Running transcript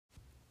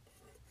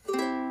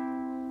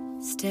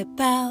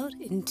Step out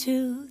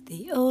into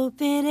the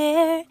open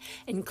air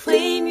and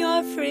claim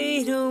your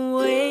freedom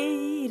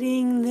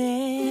waiting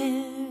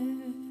there.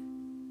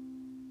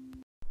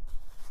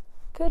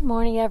 Good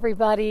morning,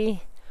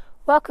 everybody.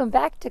 Welcome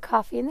back to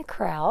Coffee in the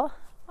Corral.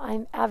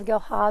 I'm Abigail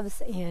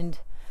Hobbs, and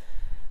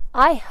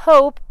I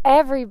hope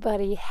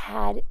everybody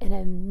had an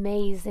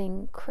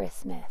amazing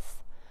Christmas.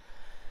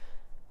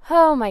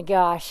 Oh my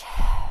gosh.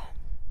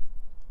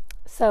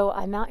 So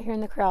I'm out here in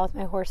the corral with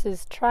my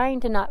horses, trying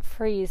to not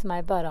freeze my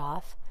butt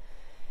off.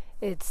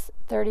 It's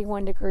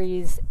 31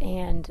 degrees,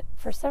 and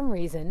for some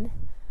reason,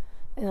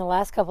 in the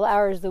last couple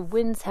hours, the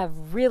winds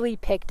have really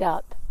picked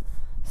up.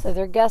 So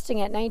they're gusting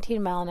at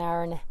 19 mile an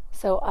hour, and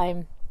so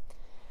I'm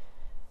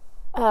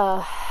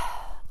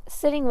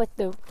sitting with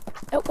the...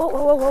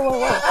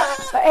 Whoa.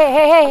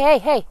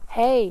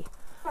 Hey.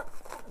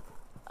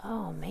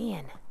 Oh,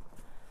 man.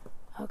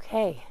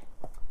 Okay.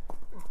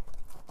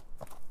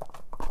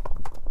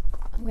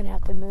 I'm going to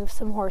have to move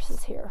some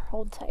horses here.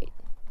 Hold tight.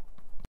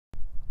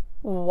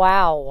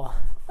 Wow.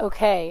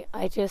 Okay,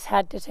 I just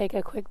had to take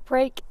a quick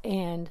break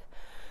and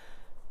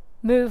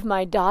move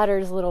my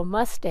daughter's little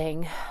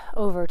Mustang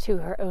over to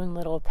her own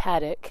little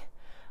paddock.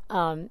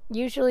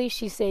 Usually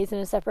she stays in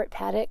a separate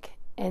paddock,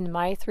 and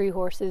my three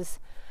horses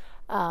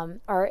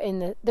they're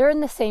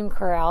in the same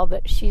corral,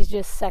 but she's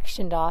just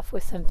sectioned off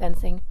with some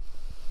fencing.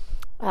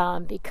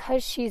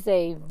 Because she's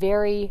a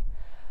very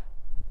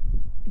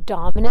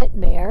dominant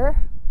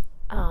mare,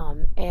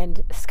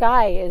 and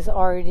Sky is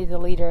already the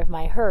leader of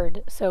my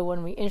herd. So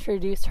when we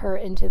introduced her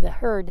into the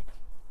herd,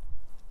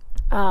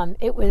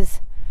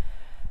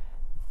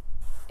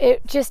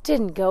 it just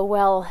didn't go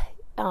well,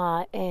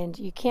 and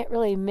you can't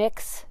really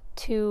mix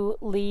two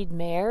lead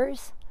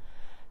mares.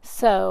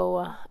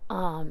 So,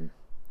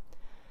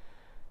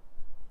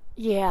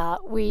 yeah,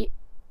 we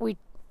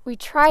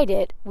tried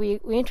it. We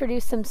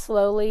introduced them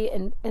slowly,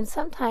 and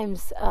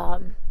sometimes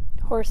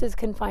horses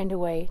can find a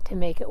way to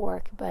make it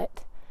work,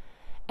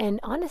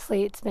 and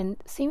honestly, it's been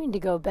seeming to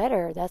go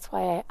better. That's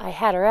why I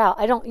had her out.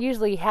 I don't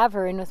usually have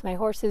her in with my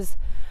horses,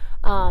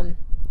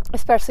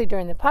 especially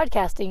during the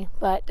podcasting,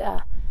 but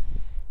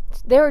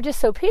they were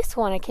just so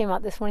peaceful when I came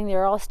out this morning. They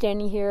were all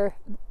standing here.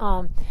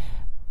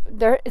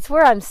 It's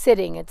where I'm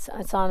sitting. It's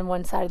on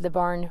one side of the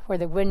barn where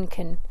the wind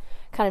can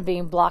kind of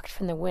being blocked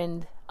from the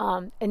wind.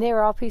 And they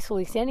were all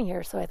peacefully standing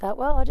here. So I thought,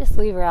 well, I'll just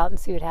leave her out and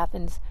see what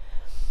happens.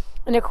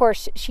 And of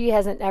course, she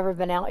hasn't ever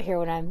been out here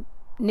when I'm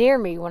near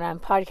me when I'm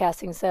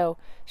podcasting. So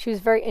she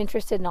was very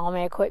interested in all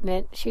my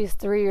equipment. She's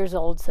 3 years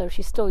old, so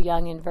she's still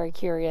young and very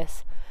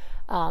curious.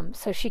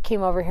 So she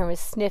came over here and was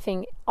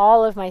sniffing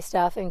all of my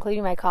stuff,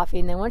 including my coffee.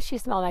 And then once she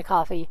smelled my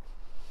coffee,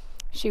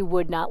 she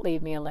would not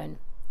leave me alone.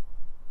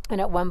 And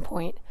at one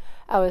point,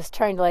 I was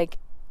trying to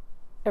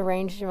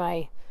arrange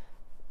my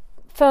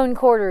phone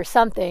cord or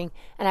something,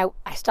 and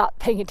I stopped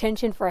paying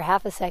attention for a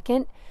half a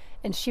second,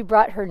 and she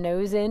brought her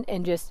nose in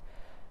and just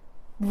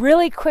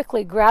really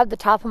quickly grabbed the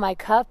top of my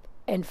cup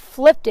and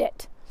flipped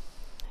it.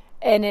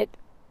 And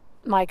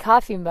my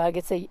coffee mug,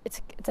 it's a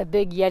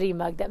big Yeti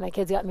mug that my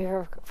kids got me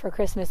for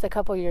Christmas a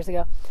couple years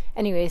ago.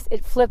 Anyways,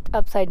 it flipped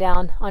upside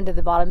down onto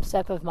the bottom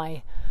step of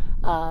my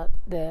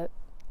the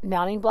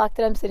mounting block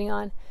that I'm sitting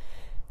on.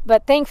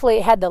 But thankfully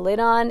it had the lid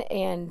on,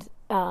 and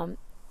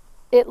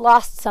it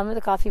lost some of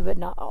the coffee, but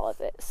not all of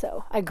it.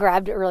 So I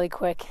grabbed it really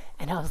quick,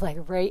 and I was like,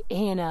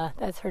 Rayanna,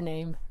 that's her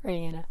name,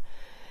 Rayanna.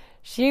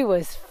 She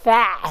was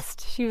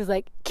fast. She was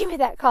like, give me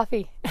that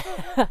coffee.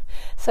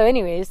 So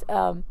anyways,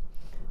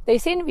 they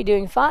seem to be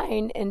doing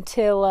fine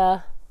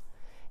until,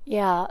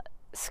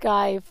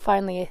 Sky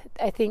finally,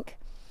 I think,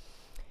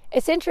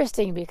 it's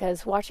interesting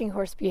because watching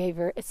horse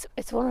behavior, it's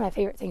one of my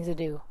favorite things to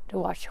do, to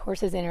watch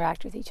horses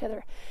interact with each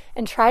other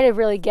and try to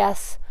really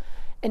guess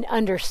and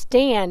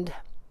understand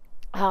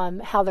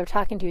how they're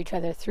talking to each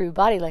other through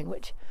body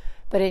language.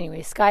 But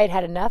anyway, Sky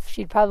had enough.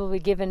 She'd probably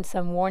given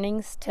some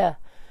warnings to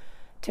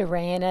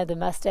Rayanna, the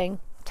Mustang,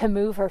 to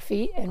move her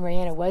feet, and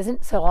Rayanna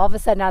wasn't. So all of a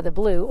sudden, out of the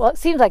blue, well, it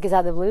seems like it's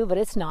out of the blue, but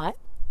it's not,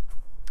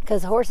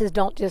 because horses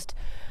don't just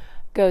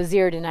go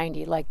 0 to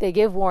 90. They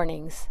give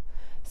warnings.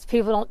 So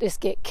people don't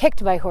just get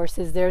kicked by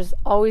horses. There's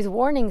always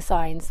warning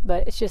signs,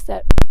 but it's just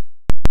that.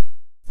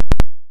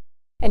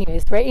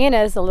 Anyways,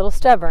 Rayanna is a little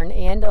stubborn,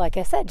 and like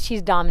I said,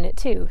 she's dominant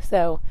too.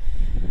 So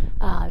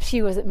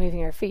she wasn't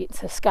moving her feet.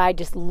 So Sky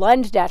just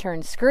lunged at her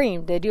and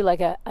screamed. They do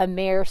like a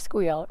mare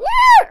squeal,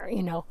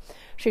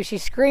 So she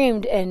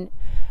screamed and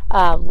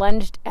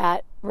lunged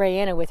at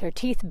Rayanna with her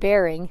teeth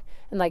baring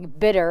and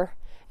bit her.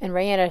 And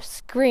Rayanna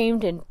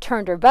screamed and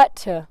turned her butt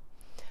to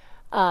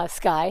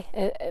Sky.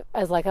 I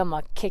was like, I'm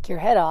going to kick your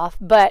head off.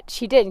 But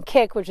she didn't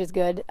kick, which is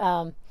good.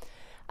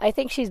 I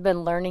think she's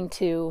been learning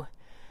to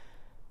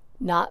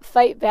not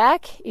fight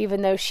back,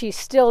 even though she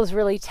still is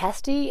really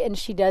testy and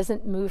she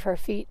doesn't move her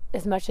feet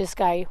as much as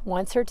Sky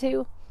wants her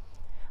to.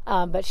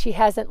 But she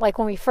hasn't,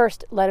 when we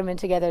first let them in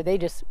together, they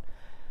just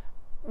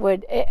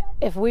would,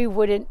 if we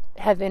wouldn't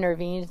have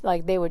intervened,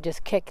 they would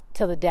just kick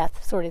till the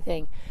death sort of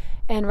thing.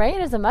 And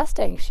Rayanna's a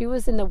Mustang. She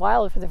was in the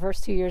wild for the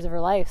first 2 years of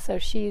her life, so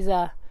she's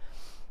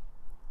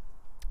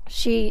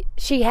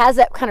she has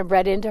that kind of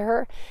bred into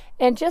her.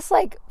 And just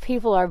like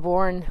people are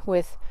born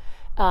with,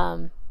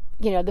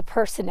 the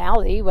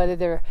personality, whether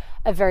they're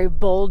a very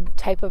bold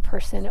type of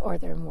person or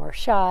they're more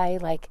shy,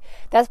 like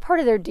that's part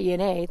of their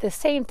DNA. The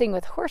same thing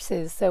with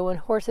horses. So when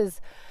horses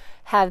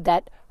have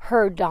that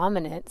herd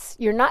dominance,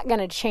 you're not going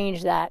to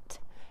change that.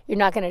 You're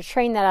not going to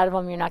train that out of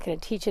them. You're not going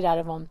to teach it out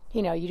of them.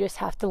 You just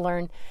have to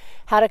learn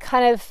how to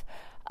kind of,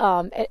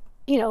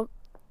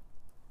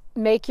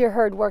 make your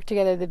herd work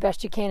together the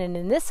best you can. And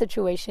in this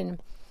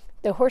situation,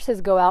 the horses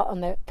go out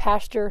on the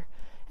pasture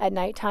at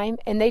nighttime,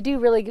 and they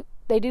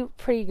do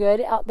pretty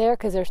good out there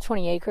because there's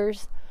 20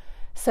 acres.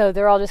 So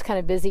they're all just kind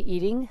of busy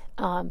eating.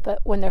 But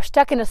when they're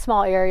stuck in a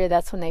small area,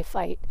 that's when they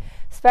fight,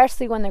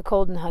 especially when they're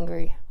cold and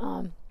hungry,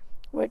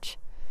 which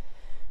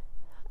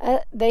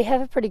they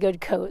have a pretty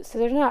good coat. So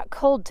they're not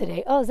cold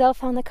today. Oh, Zell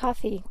found the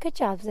coffee. Good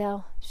job,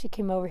 Zell. She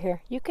came over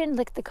here. You can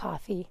lick the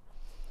coffee.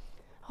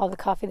 All the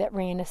coffee that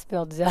Raina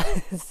spilled,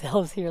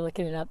 Zell's here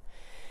looking it up.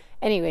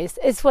 Anyways,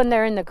 it's when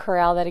they're in the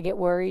corral that I get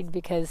worried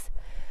because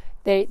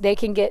they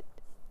can get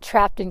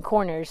trapped in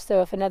corners.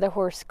 So if another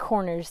horse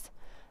corners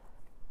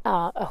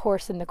a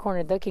horse in the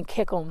corner, they can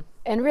kick them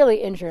and really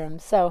injure them.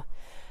 So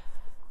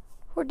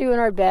we're doing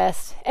our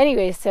best.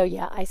 Anyway, so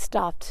yeah, I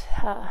stopped,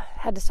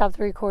 had to stop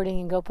the recording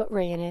and go put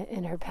Ray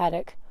in her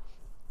paddock.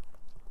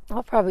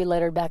 I'll probably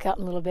let her back out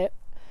in a little bit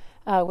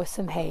with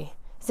some hay.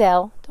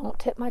 Zell, don't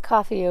tip my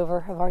coffee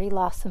over. I've already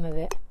lost some of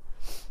it.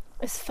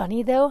 It's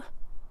funny though.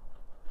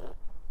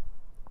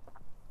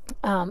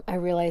 I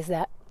realized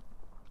that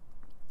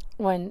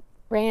when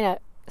Raina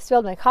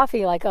spilled my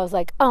coffee, I was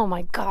like, oh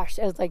my gosh.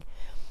 I was like,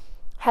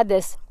 had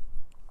this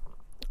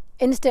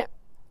instant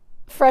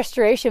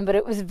frustration, but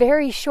it was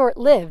very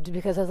short-lived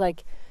because I was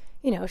like,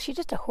 she's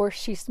just a horse.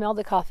 She smelled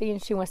the coffee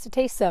and she wants to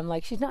taste some.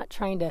 She's not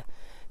trying to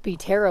be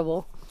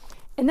terrible.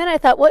 And then I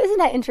thought, well, isn't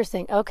that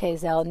interesting? Okay,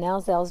 Zell, now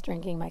Zell's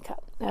drinking my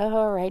cup.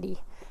 Alrighty.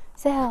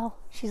 Zell,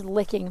 she's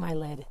licking my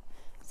lid.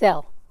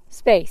 Zell,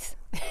 space.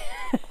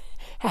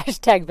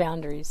 Hashtag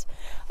boundaries.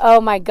 Oh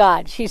my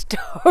God, she's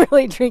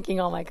totally drinking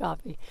all my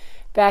coffee.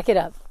 Back it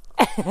up.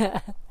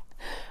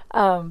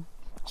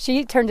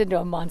 She turned into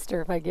a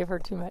monster if I give her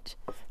too much.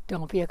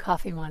 Don't be a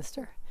coffee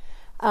monster.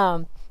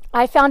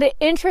 I found it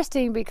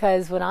interesting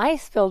because when I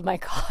spilled my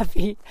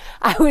coffee,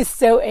 I was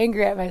so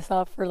angry at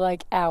myself for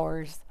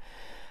hours.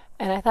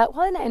 And I thought,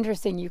 well, isn't that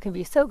interesting? You can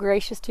be so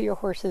gracious to your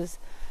horses,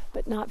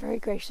 but not very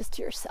gracious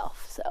to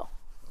yourself. So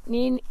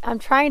I'm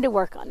trying to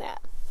work on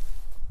that.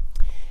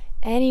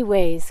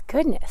 Anyways,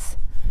 goodness.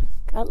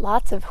 Got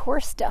lots of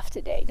horse stuff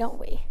today, don't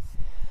we?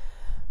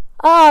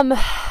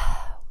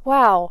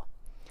 Wow.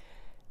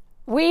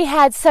 We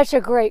had such a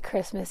great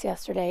Christmas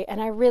yesterday,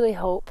 and I really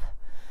hope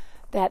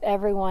that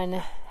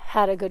everyone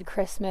had a good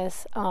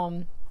Christmas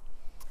and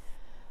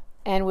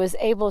was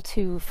able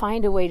to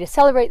find a way to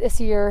celebrate this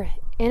year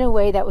in a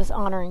way that was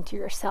honoring to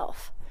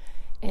yourself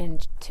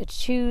and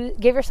to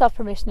give yourself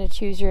permission to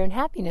choose your own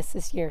happiness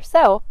this year.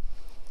 So,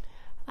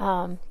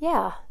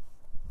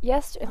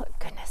 yes, oh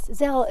goodness,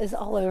 Zell is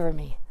all over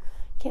me.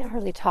 Can't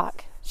hardly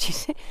talk.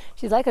 She's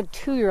like a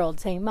 2-year-old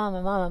saying,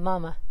 Mama, Mama,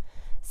 Mama.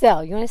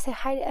 Zell, you want to say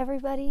hi to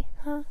everybody?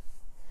 Huh?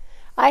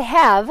 I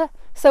have.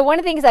 So one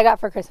of the things I got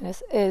for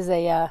Christmas is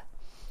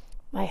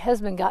my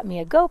husband got me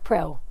a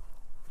GoPro.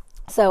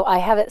 So I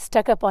have it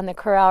stuck up on the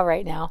corral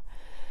right now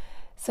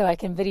so I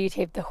can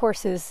videotape the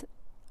horses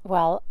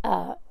around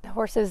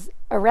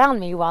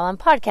me while I'm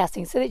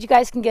podcasting so that you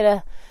guys can get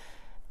a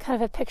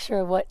kind of a picture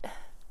of what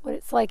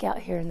it's like out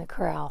here in the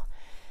corral.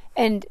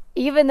 And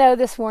even though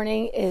this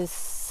morning is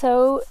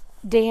so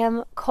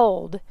damn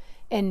cold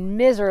and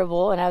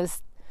miserable, and I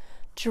was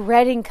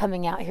dreading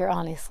coming out here,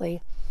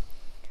 honestly,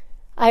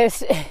 I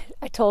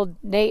told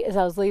Nate as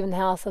I was leaving the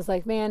house, I was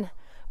like, man,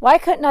 why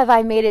couldn't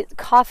I made it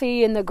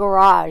coffee in the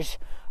garage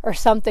or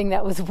something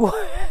that was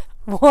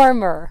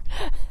warmer?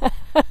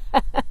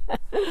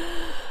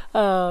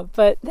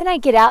 But then I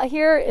get out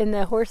here and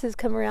the horses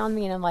come around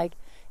me and I'm like,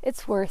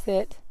 it's worth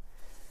it.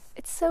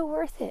 It's so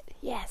worth it.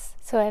 Yes.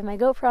 So I have my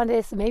GoPro on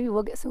today, so maybe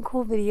we'll get some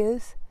cool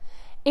videos.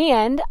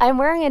 And I'm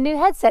wearing a new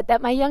headset that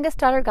my youngest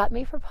daughter got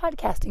me for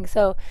podcasting.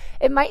 So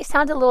it might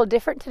sound a little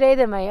different today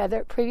than my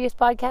other previous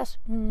podcast.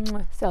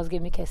 Sal's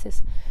giving me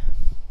kisses.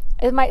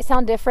 It might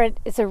sound different.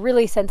 It's a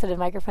really sensitive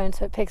microphone,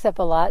 so it picks up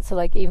a lot.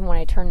 So even when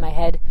I turn my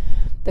head,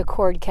 the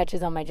cord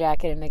catches on my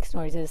jacket and makes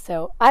noises.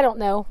 So I don't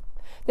know.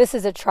 This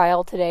is a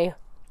trial today.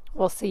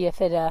 We'll see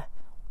if it,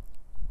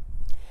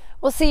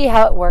 we'll see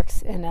how it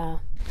works and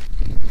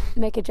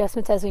make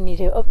adjustments as we need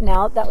to. Oh,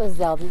 now that was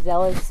Zell.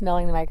 Zell is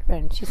smelling the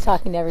microphone. She's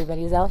talking to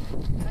everybody. Zell.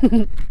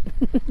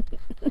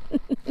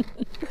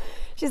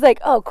 She's like,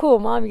 oh, cool,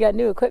 Mom, you got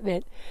new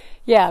equipment.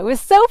 Yeah, it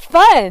was so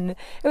fun.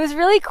 It was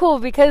really cool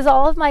because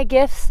all of my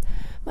gifts,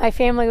 my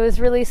family was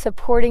really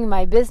supporting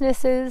my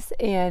businesses,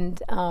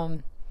 and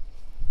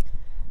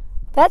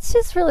that's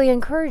just really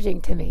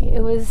encouraging to me.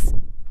 It was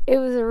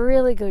a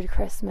really good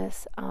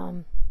Christmas.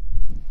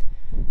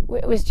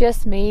 It was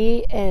just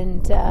me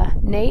and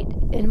Nate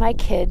and my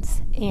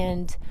kids,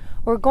 and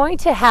we're going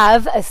to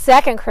have a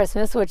second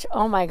Christmas, which,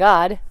 oh my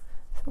God,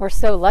 we're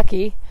so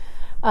lucky.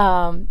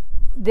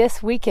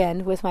 This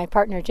weekend with my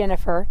partner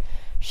Jennifer,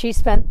 she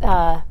spent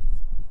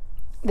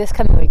this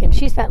coming weekend.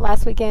 She spent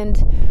last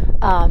weekend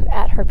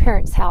at her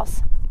parents'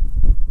 house.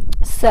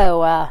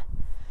 So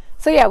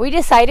yeah, we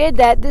decided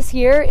that this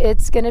year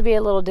it's going to be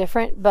a little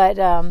different,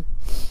 but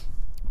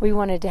we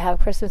wanted to have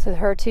Christmas with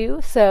her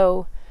too.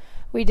 So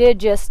we did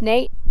just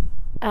Nate,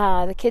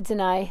 the kids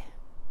and I,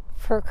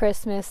 for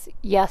Christmas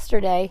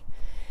yesterday.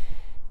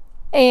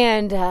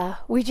 And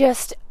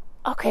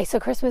so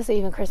Christmas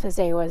Eve and Christmas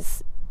Day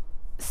was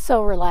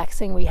so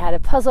relaxing. We had a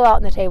puzzle out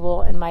on the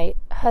table, and my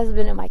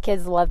husband and my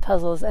kids love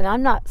puzzles, and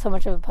I'm not so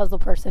much of a puzzle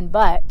person,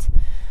 but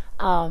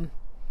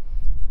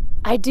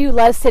I do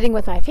love sitting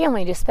with my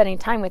family, just spending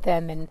time with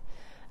them,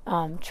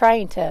 and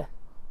trying to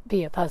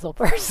be a puzzle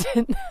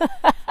person.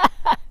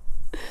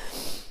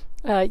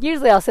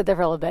 Usually I'll sit there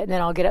for a little bit, and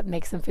then I'll get up and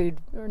make some food,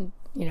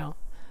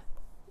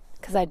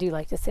 because I do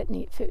like to sit and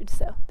eat food,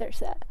 so there's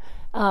that.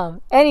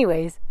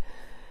 Anyways,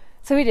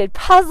 so we did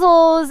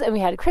puzzles, and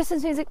we had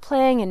Christmas music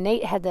playing, and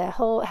Nate had the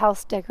whole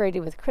house decorated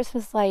with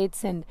Christmas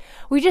lights, and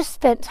we just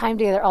spent time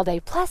together all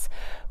day. Plus,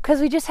 because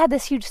we just had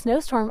this huge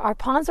snowstorm, our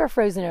ponds are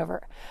frozen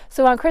over.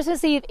 So on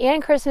Christmas Eve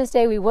and Christmas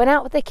Day, we went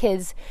out with the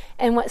kids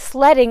and went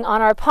sledding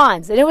on our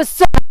ponds, and it was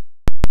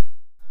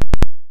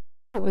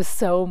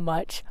so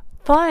much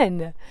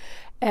fun.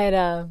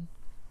 And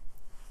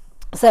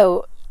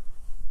so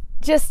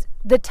just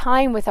the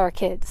time with our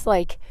kids,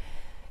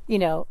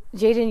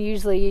 Jaden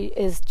usually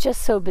is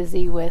just so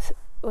busy with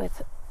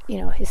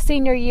his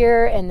senior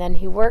year, and then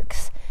he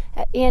works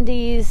at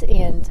Andy's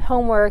and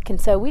homework, and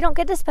so we don't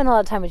get to spend a lot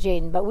of time with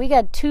Jaden, but we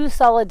got 2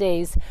 solid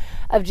days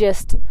of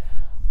just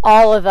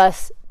all of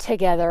us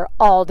together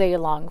all day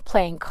long,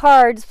 playing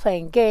cards,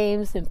 playing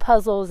games and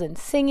puzzles, and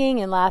singing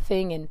and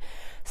laughing and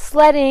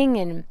sledding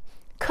and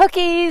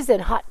cookies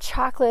and hot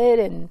chocolate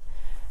and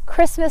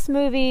Christmas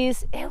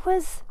movies. It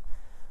was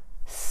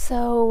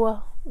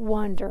so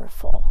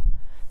wonderful.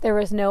 There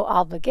was no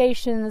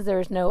obligations. There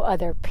was no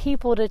other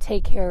people to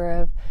take care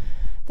of.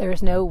 There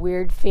was no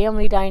weird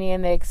family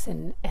dynamics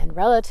and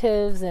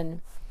relatives,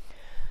 and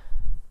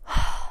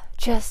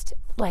just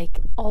like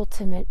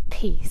ultimate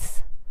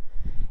peace.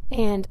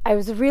 And I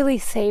was really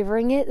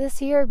savoring it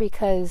this year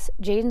because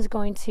Jaden's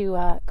going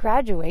to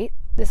graduate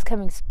this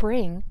coming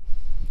spring.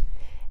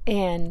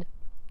 And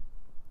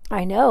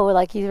I know,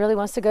 he really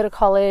wants to go to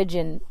college,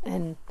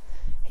 and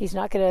he's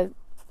not going to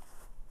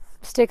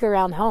stick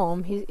around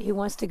home. He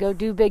wants to go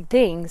do big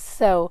things.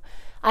 So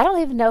I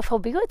don't even know if he'll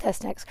be with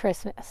us next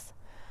Christmas.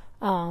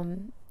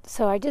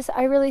 So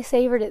I really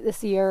savored it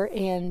this year,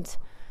 and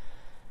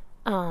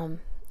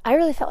I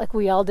really felt like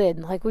we all did.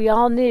 Like we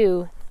all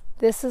knew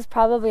this is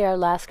probably our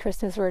last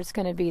Christmas where it's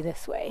going to be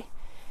this way.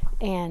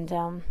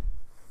 And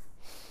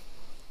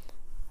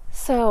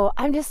so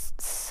I'm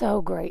just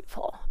so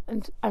grateful.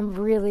 I'm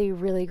really,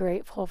 really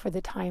grateful for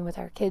the time with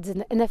our kids,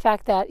 and the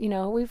fact that,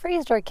 we've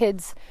raised our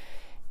kids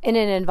in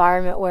an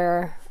environment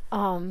where,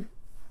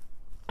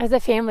 as a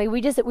family,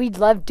 we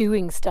love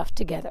doing stuff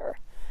together.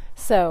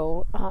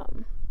 So,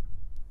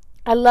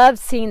 I love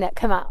seeing that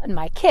come out in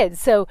my kids.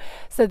 So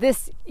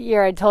this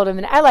year I told him,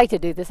 and I like to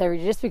do this every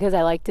year just because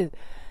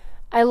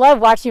I love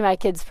watching my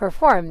kids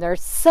perform. They're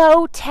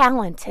so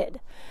talented.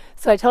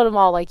 So I told them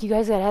all, you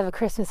guys got to have a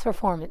Christmas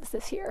performance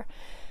this year.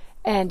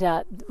 And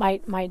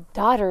my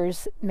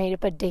daughters made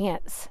up a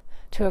dance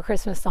to a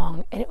Christmas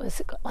song, and it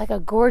was like a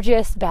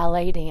gorgeous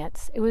ballet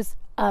dance. It was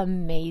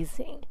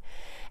amazing.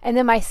 And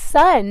then my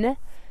son,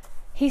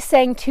 he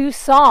sang 2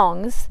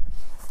 songs.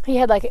 He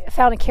had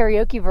found a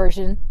karaoke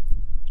version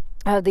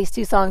of these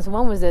 2 songs.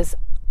 One was it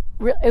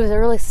was a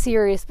really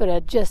serious, but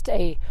an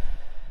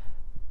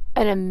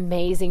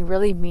amazing,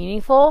 really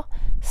meaningful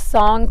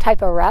song,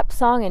 type of rap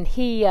song. And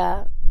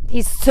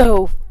he's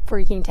so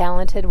freaking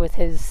talented with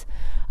his,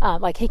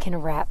 he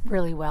can rap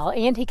really well,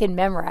 and he can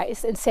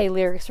memorize and say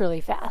lyrics really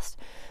fast.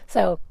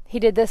 So he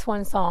did this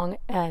one song,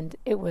 and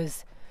it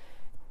was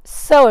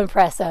so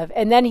impressive.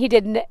 And then he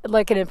did an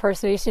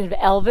impersonation of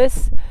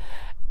Elvis,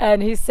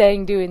 and he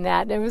sang doing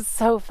that, and it was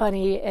so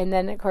funny. And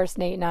then of course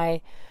Nate and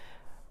I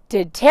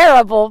did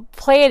terrible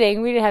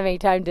planning. We didn't have any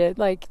time to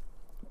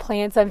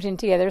plan something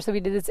together, so we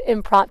did this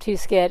impromptu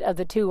skit of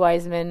the 2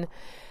 wise men,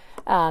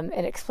 and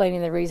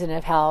explaining the reason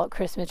of how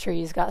Christmas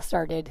trees got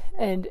started.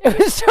 And it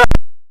was so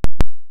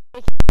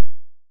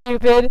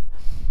stupid,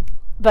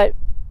 but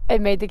it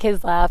made the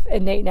kids laugh,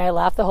 and Nate and I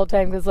laughed the whole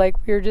time because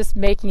we were just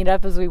making it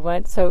up as we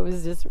went. So it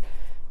was just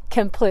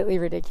completely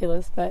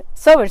ridiculous, but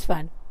so much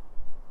fun.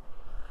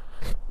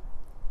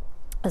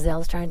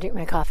 Azelle's trying to drink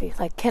my coffee.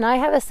 Can I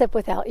have a sip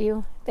without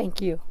you?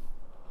 Thank you.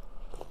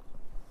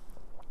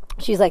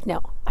 She's like,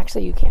 no,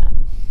 actually you can't.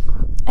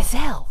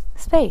 Azelle,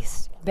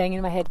 space.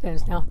 Banging my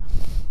headphones now.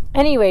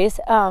 Anyways,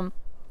 one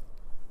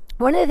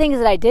of the things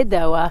that I did,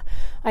 though,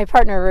 my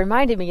partner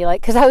reminded me,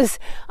 because I was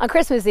on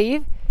Christmas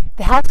Eve,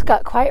 the house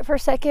got quiet for a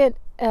second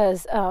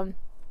as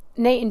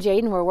Nate and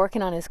Jaden were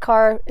working on his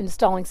car,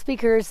 installing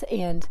speakers,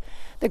 and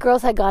the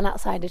girls had gone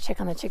outside to check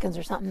on the chickens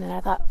or something, and I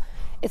thought,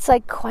 it's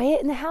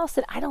quiet in the house,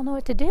 and I don't know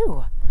what to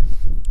do.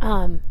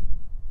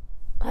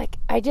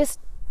 I just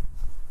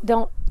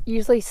don't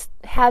usually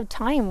have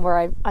time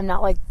where I'm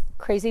not like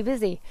crazy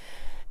busy.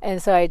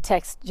 And so I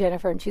text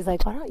Jennifer, and she's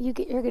like, why don't you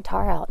get your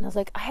guitar out? And I was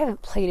like, I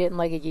haven't played it in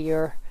like a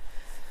year.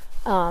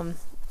 And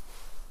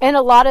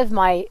a lot of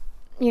my,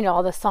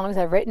 all the songs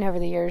I've written over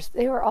the years,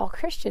 they were all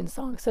Christian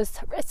songs. So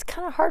it's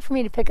kind of hard for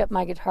me to pick up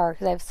my guitar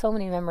because I have so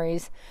many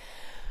memories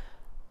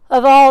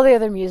of all the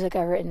other music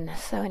I've written.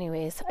 So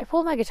anyways, I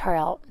pulled my guitar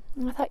out,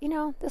 and I thought,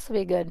 this will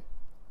be good.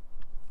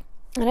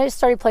 And I just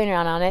started playing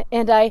around on it.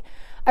 And I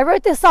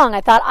wrote this song.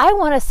 I thought, I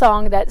want a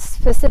song that's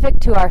specific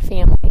to our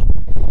family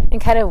and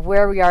kind of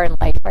where we are in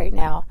life right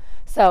now.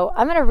 So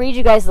I'm going to read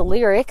you guys the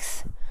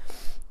lyrics.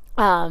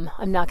 I'm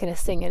not going to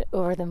sing it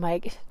over the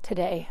mic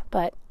today,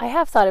 but I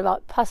have thought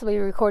about possibly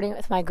recording it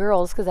with my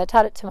girls because I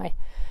taught it to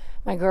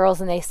my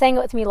girls, and they sang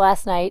it with me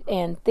last night,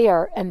 and they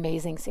are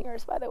amazing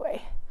singers, by the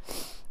way.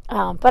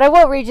 But I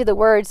won't read you the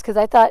words because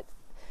I thought,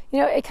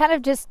 it kind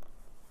of just,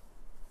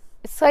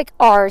 it's like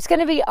it's going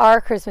to be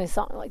our Christmas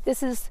song. Like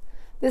this is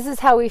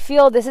how we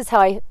feel. This is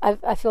how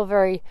I feel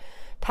very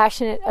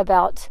passionate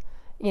about,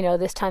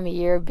 this time of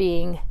year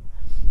being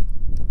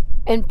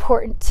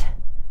important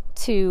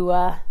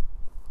to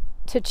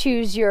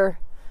choose your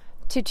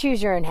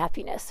own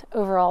happiness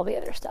over all the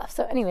other stuff.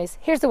 So anyways,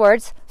 here's the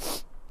words.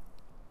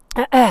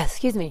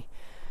 Excuse me.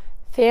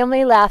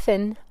 Family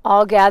laughing,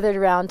 all gathered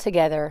around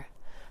together.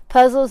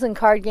 Puzzles and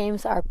card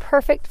games are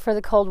perfect for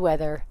the cold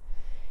weather.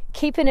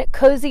 Keeping it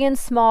cozy and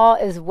small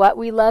is what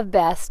we love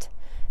best.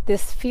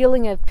 This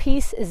feeling of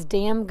peace is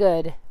damn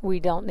good. We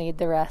don't need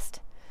the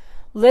rest.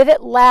 Live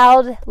it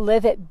loud,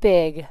 live it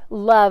big.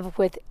 Love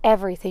with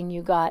everything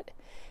you got.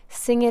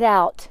 Sing it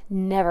out,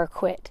 never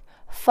quit.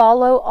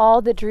 Follow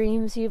all the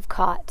dreams you've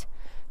caught,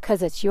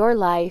 'cause it's your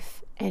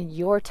life and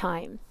your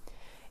time.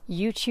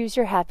 You choose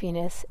your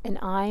happiness, and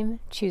I'm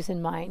choosing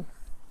mine.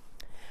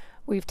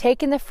 We've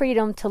taken the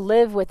freedom to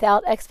live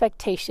without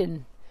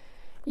expectation.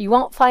 You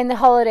won't find the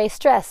holiday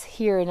stress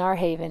here in our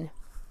haven.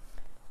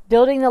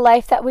 Building the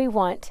life that we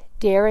want,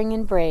 daring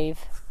and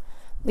brave.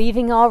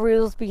 Leaving all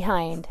rules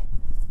behind.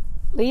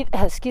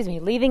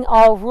 Leaving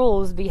all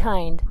rules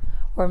behind.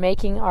 We're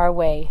making our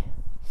way.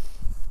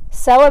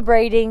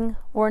 Celebrating,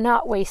 we're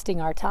not wasting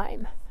our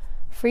time.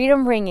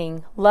 Freedom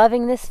ringing,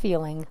 loving this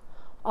feeling,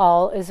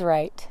 all is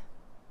right.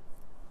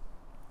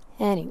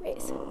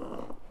 Anyways.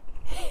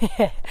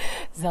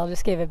 Zell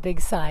just gave a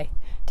big sigh.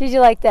 Did you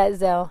like that,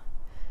 Zell?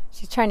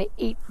 She's trying to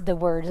eat the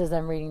words as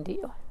I'm reading to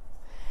you.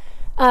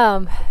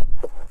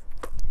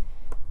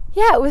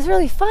 Yeah, it was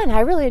really fun.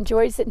 I really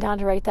enjoyed sitting down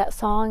to write that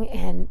song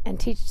and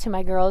teach it to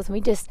my girls.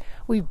 And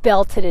we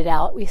belted it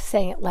out. We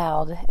sang it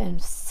loud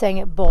and sang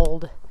it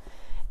bold.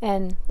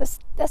 And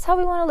that's how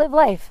we want to live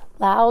life,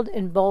 loud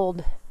and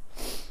bold.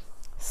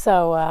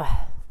 So,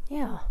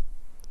 yeah.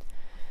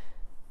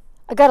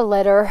 I got a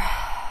letter.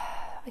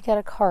 I got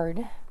a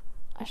card,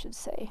 I should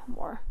say,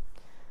 more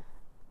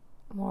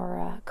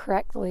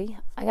correctly.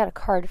 I got a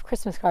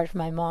Christmas card from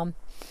my mom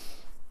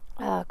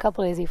a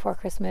couple days before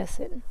Christmas,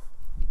 and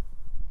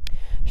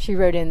she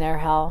wrote in there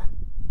how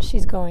she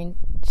was going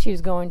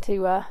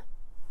to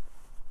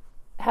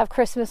have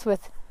Christmas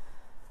with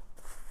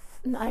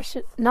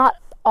not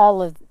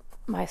all of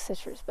my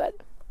sisters, but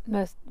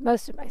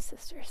most of my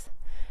sisters.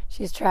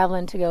 She's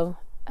traveling to go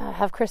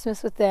have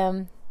Christmas with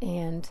them,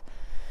 and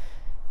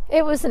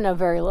it wasn't a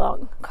very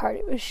long card.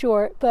 It was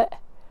short, but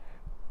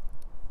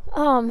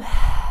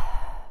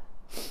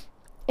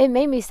it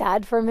made me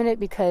sad for a minute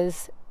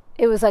because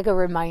it was like a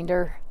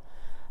reminder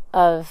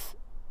of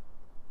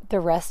the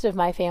rest of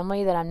my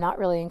family that I'm not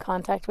really in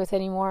contact with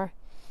anymore.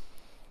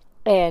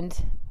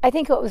 And I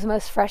think what was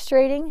most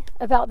frustrating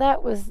about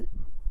that was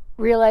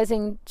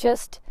realizing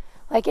just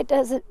like it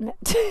doesn't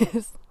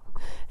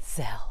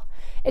Zell.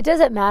 It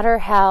doesn't matter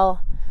how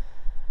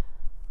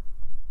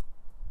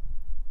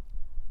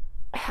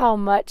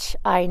much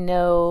I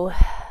know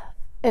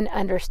and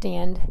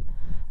understand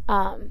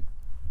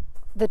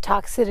the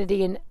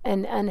toxicity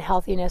and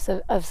unhealthiness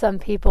of some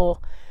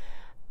people.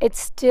 It's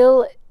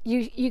still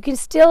you can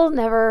still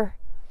never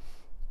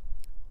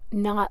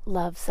not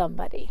love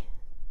somebody.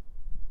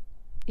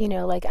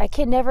 Like I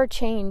can never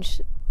change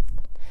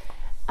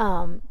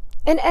and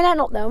I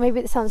don't know,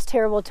 maybe it sounds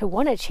terrible to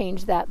want to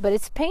change that, but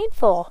it's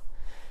painful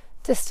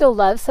to still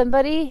love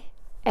somebody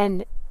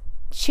and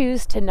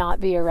choose to not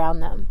be around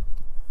them.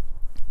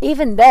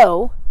 Even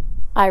though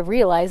I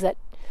realize that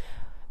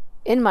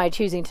in my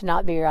choosing to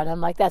not be around them,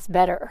 like that's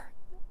better.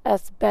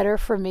 That's better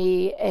for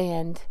me,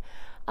 and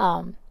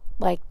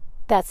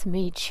that's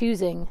me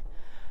choosing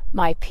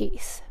my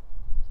peace.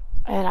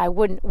 And I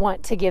wouldn't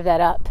want to give that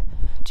up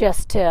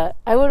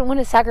I wouldn't want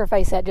to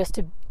sacrifice that just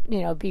to,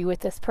 be with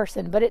this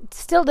person. But it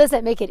still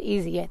doesn't make it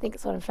easy, I think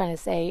is what I'm trying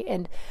to say.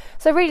 And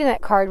so reading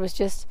that card was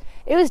it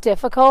was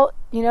difficult,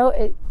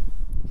 in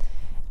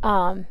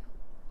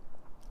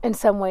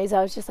some ways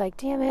I was just like,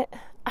 damn it,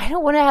 I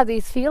don't want to have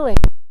these feelings.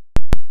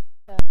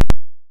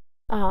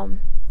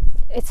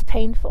 It's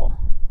painful.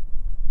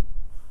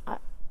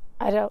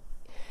 I don't,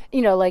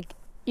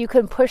 you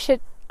can push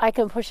it. I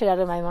can push it out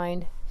of my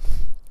mind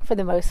for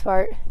the most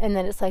part. And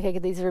then it's like I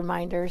get these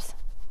reminders.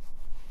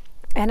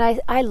 And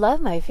I love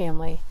my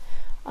family.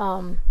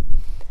 But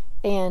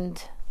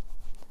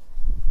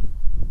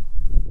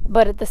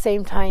at the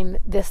same time,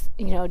 this,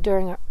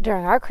 during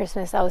our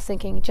Christmas, I was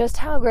thinking just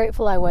how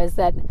grateful I was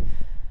that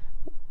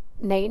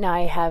Nate and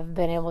I have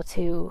been able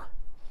to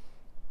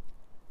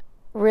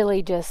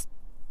really just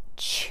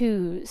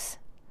choose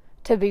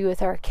to be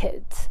with our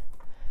kids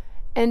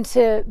and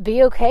to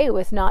be okay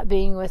with not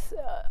being with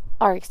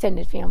our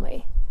extended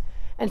family.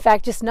 In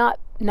fact, just not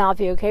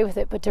be okay with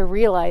it, but to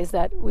realize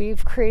that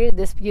we've created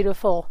this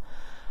beautiful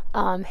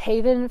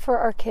haven for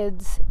our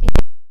kids.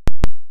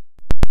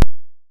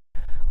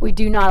 We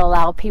do not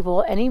allow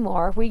people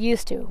anymore. We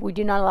used to. We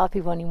do not allow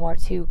people anymore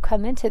to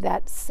come into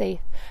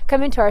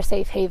our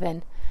safe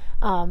haven,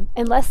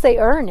 unless they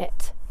earn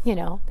it. They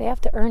have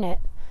to earn it.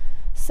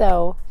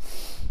 So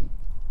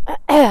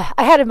I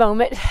had a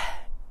moment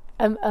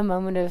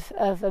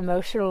of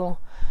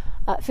emotional,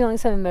 feeling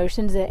some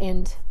emotions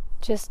and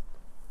just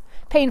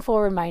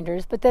painful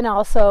reminders. But then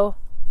also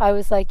I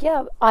was like,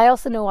 yeah, I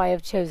also know why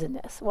I've chosen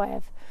this,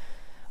 why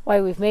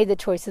we've made the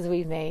choices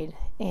we've made.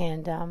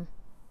 And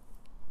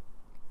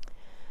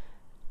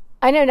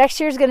I know next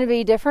year's going to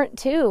be different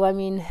too. I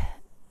mean,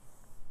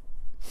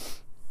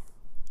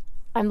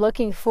 I'm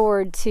looking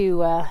forward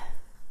to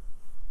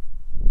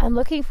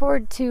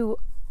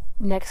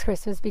next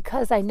Christmas,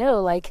 because I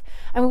know, Nate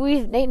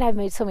and I have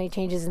made so many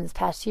changes in this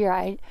past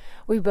year.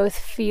 We both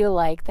feel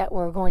like that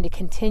we're going to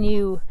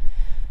continue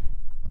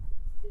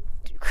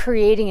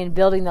creating and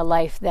building the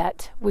life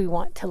that we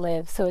want to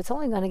live. So it's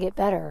only going to get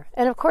better.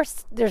 And of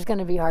course, there's going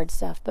to be hard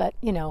stuff, but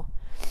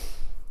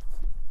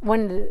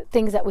one of the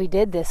things that we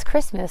did this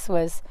Christmas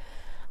was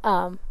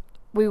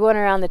we went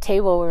around the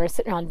table. We were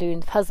sitting around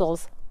doing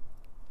puzzles.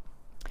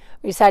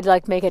 We decided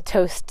to make a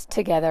toast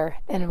together,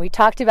 and we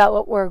talked about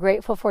what we're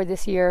grateful for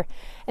this year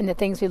and the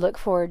things we look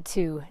forward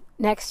to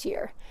next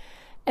year.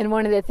 And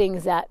one of the thing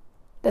that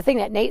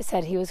Nate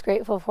said he was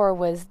grateful for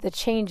was the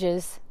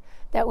changes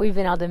that we've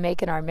been able to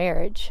make in our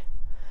marriage,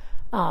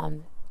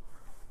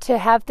 to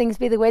have things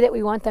be the way that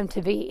we want them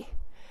to be.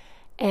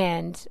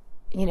 And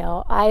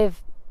I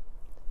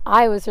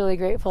was really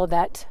grateful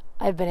that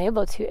I've been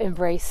able to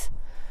embrace,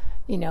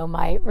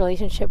 my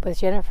relationship with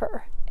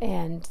Jennifer.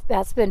 And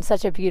that's been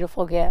such a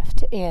beautiful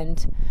gift.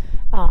 And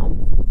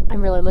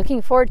I'm really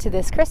looking forward to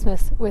this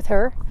Christmas with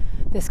her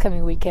this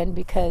coming weekend,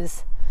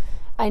 because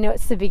I know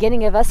it's the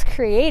beginning of us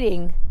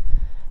creating,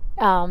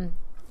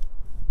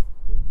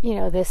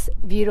 this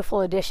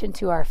beautiful addition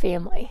to our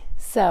family.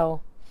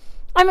 So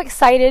I'm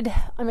excited.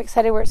 I'm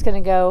excited where it's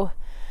going to go.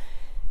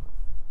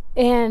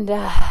 And,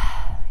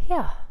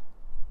 yeah.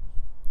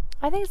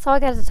 I think that's all I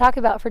got to talk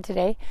about for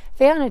today.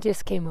 Fiona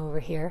just came over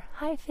here.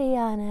 Hi,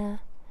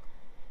 Fiona.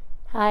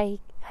 Hi,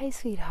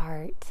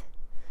 sweetheart.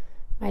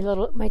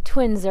 My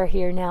twins are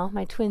here now.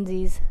 My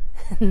twinsies.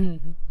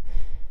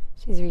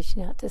 She's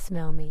reaching out to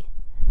smell me.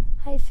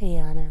 Hi,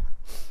 Fiona.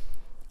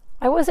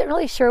 I wasn't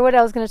really sure what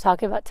I was going to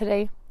talk about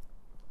today.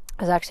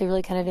 I was actually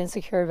really kind of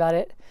insecure about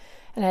it,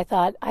 and I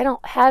thought, I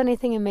don't have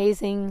anything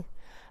amazing.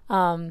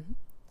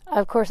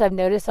 Of course, I've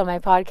noticed on my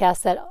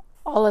podcast that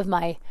all of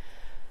my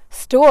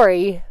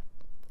story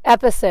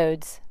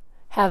episodes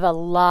have a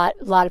lot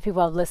of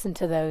people have listened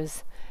to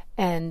those,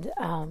 and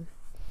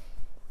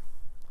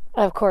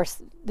of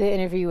course the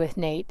interview with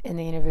Nate and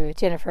the interview with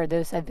Jennifer,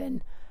 those have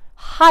been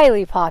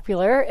highly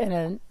popular,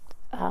 and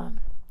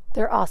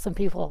they're awesome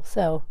people,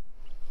 so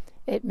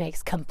it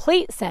makes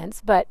complete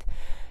sense. But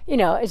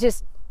it's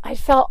just, I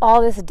felt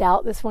all this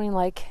doubt this morning,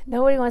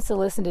 nobody wants to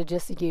listen to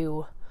just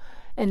you,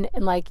 and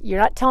you're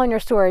not telling your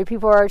story.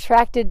 People are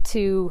attracted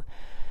to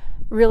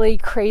really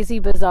crazy,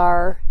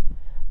 bizarre,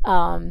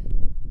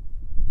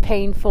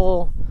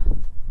 painful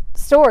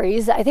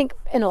stories, I think,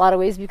 in a lot of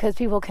ways, because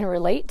people can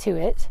relate to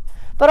it.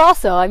 But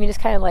also, it's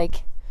kind of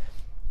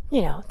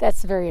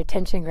that's very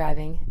attention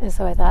grabbing. And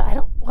so I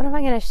thought, what am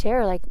I going to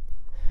share? I'm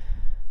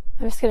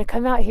just going to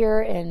come out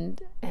here and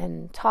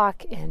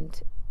talk,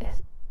 and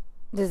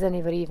does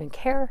anybody even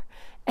care?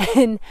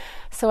 And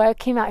so I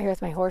came out here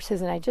with my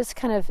horses, and I just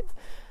kind of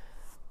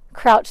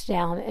crouched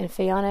down, and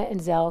Fiona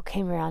and Zell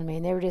came around me,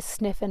 and they were just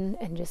sniffing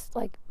and just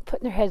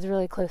putting their heads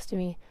really close to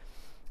me.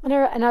 And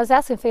I was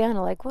asking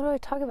Fiona, what do I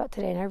talk about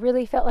today? And I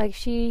really felt like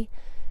she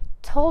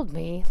told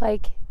me,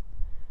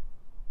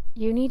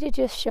 you need to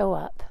just show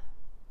up.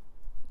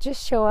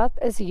 Just show up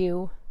as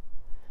you.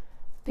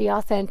 Be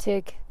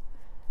authentic.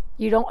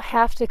 You don't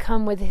have to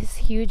come with this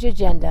huge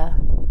agenda.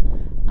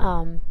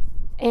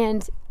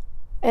 And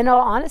in all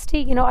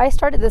honesty, I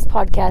started this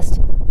podcast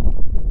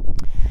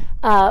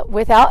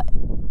without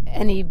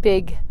any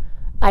big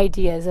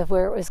ideas of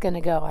where it was going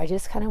to go. I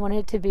just kind of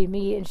wanted to be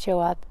me and show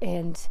up.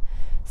 And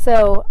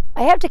so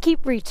I have to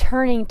keep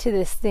returning to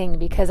this thing,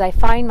 because I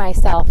find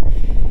myself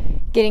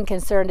getting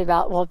concerned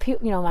about, my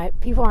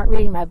people aren't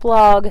reading my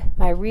blog,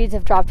 my reads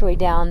have dropped way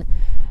down,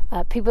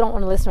 people don't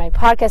want to listen to my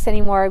podcast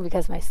anymore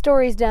because my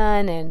story's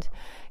done, and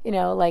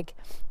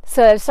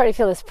so I've started to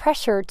feel this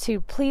pressure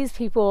to please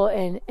people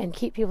and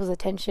keep people's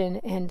attention,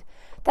 and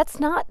that's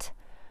not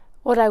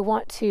what I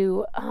want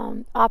to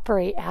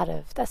operate out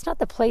of. That's not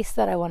the place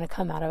that I want to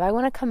come out of. I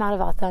want to come out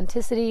of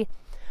authenticity,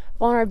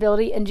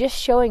 vulnerability, and just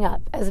showing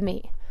up as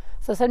me.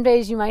 So some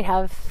days you might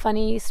have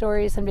funny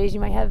stories, some days you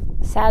might have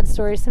sad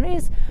stories, some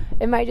days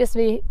it might just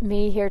be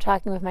me here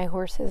talking with my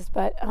horses.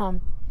 But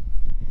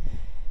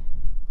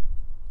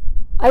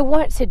I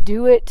want to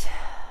do it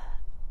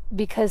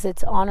because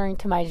it's honoring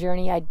to my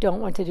journey. I don't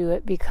want to do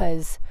it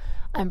because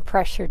I'm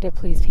pressured to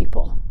please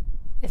people.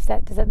 Does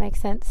that make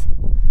sense?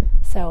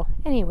 So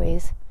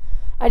anyways,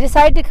 I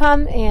decided to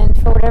come, and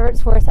for whatever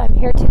it's worth, I'm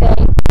here today.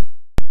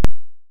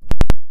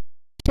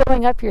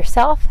 Showing up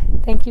yourself.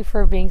 Thank you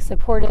for being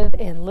supportive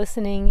and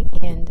listening.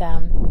 And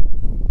I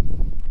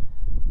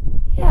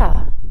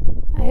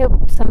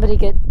hope somebody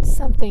gets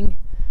something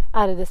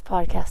out of this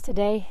podcast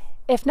today.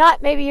 If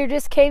not, maybe you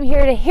just came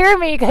here to hear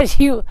me because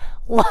you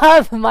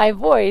love my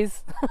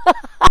voice.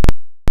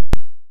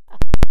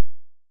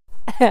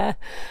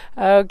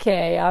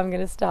 Okay, I'm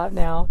going to stop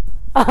now.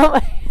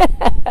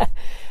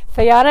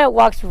 Fiona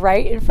walks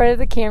right in front of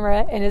the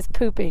camera and is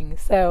pooping.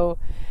 So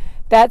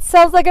that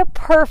sounds like a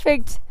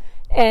perfect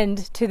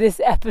end to this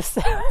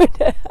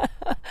episode.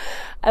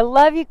 I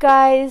love you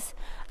guys.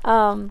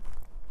 I'm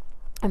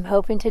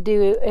hoping to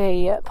do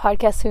a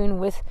podcast soon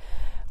with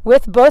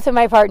both of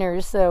my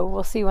partners. So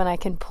we'll see when I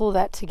can pull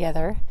that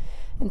together.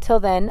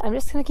 Until then, I'm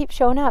just going to keep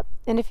showing up.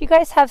 And if you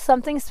guys have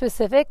something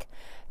specific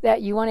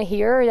that you want to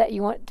hear or that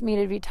you want me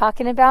to be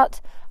talking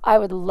about, I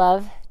would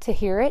love to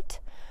hear it.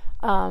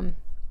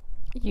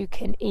 You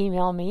can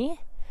email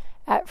me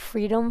at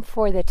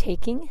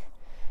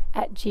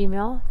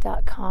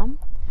freedomforthetaking@gmail.com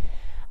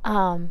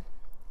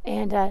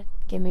and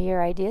give me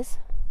your ideas.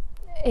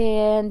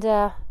 And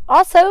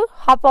also,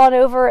 hop on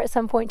over at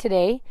some point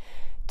today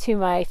to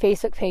my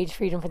Facebook page,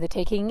 Freedom for the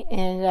Taking,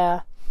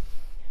 and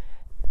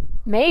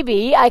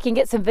maybe I can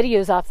get some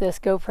videos off this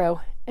GoPro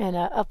and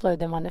upload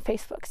them on the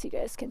Facebook so you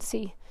guys can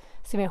see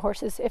my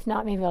horses. If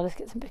not, maybe I'll just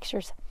get some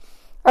pictures.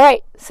 All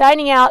right,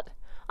 signing out.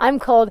 I'm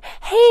cold.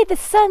 Hey, the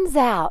sun's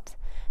out.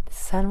 The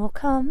sun will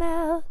come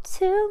out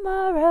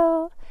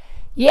tomorrow.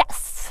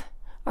 Yes.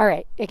 All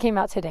right, it came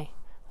out today.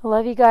 I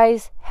love you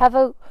guys. Have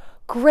a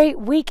great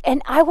week,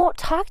 and I won't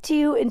talk to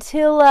you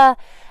until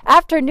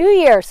after New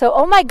Year. So,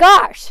 oh my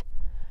gosh,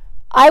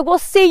 I will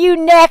see you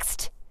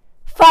next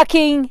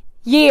fucking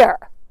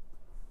year.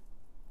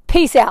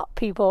 Peace out,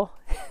 people.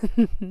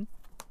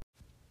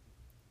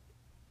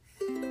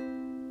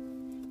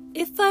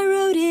 If I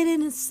wrote it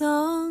in a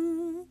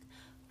song,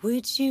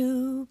 would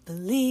you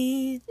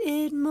believe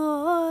it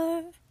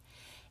more?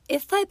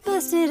 If I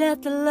busted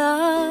out the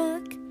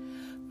lock,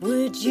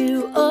 would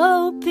you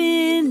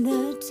open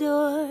the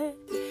door?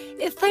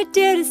 If I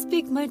dare to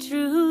speak my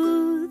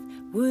truth,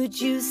 would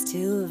you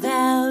still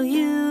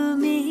value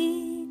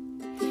me?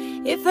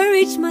 If I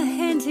reach my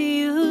hand to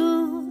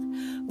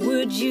you,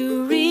 would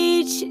you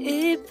reach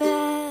it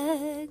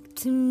back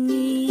to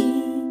me?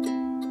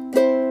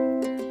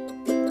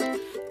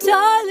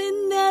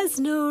 Darling, there's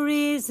no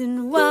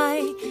reason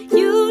why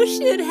you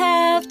should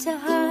have to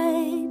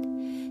hide.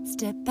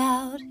 Step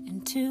out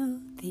into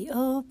the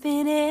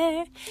open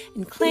air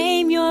and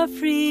claim your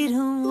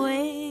freedom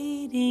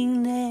waiting